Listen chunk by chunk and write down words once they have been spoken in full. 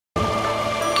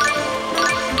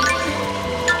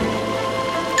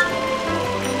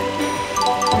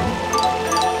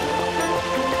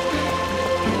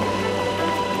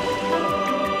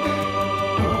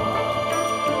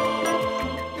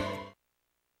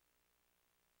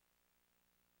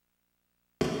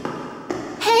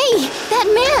That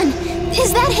man!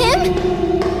 Is that him?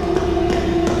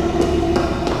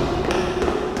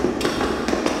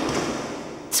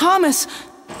 Thomas!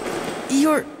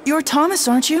 You're Thomas,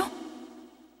 aren't you?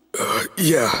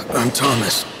 Yeah, I'm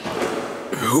Thomas.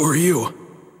 Who are you?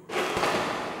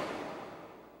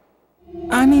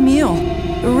 I'm Emil,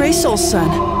 Raysol's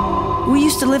son. We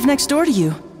used to live next door to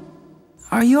you.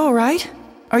 Are you all right?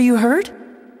 Are you hurt?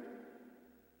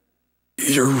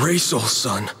 You're Raysol's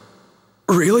son.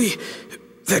 Really?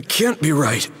 That can't be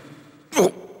right.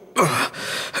 Oh.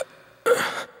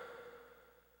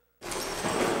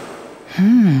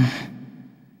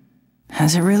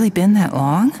 Has it really been that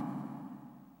long?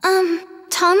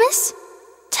 Thomas?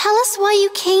 Tell us why you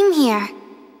came here.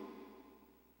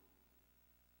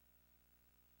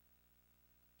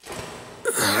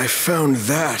 I found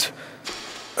that.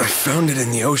 I found it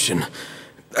in the ocean.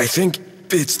 I think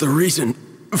it's the reason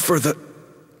for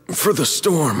the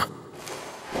storm.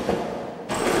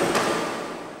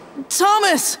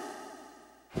 Thomas!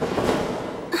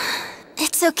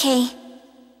 It's okay.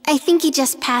 I think he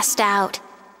just passed out.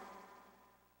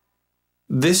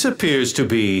 This appears to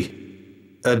be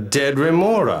a dead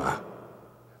remora.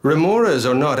 Remoras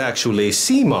are not actually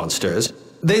sea monsters.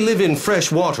 They live in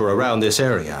fresh water around this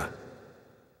area.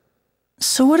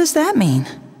 So what does that mean?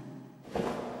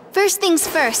 First things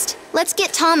first, let's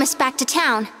get Thomas back to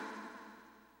town.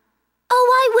 Oh,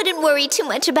 I wouldn't worry too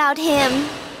much about him.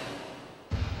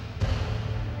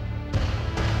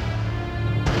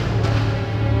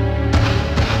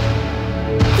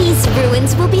 These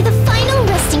ruins will be the final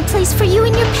resting place for you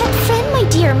and your pet friend, my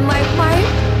dear Mart.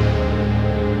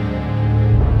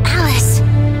 Alice.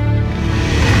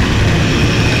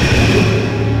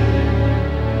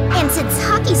 And since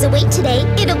hockey's away today,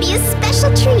 it'll be a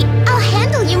special treat. I'll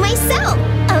handle you myself.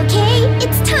 Okay,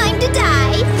 it's time to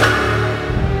die.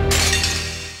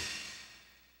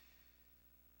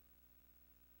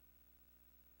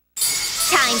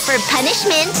 Time for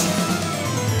punishment.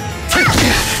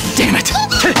 Damn it!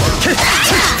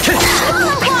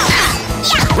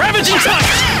 Ravaging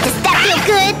Tiger! Does that feel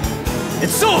good?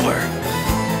 It's over!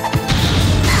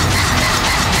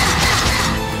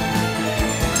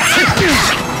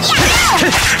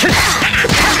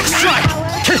 Strike!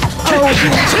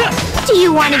 Do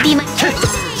you want to be my...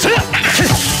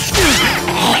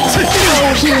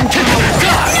 Oh, healing power.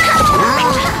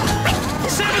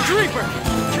 Savage Reaper!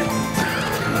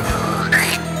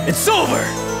 It's over!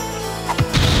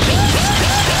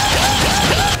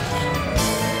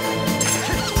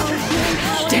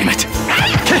 Damn it!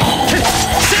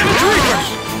 Savage Reaper!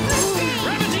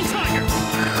 Ravaging Tiger!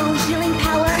 Oh, healing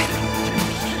power.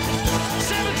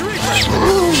 Savage Reaper!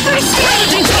 First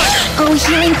Ravaging aid! Tiger! Oh,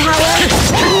 healing power.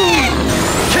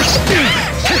 First aid!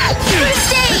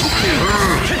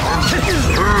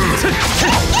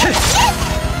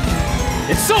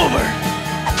 It's over!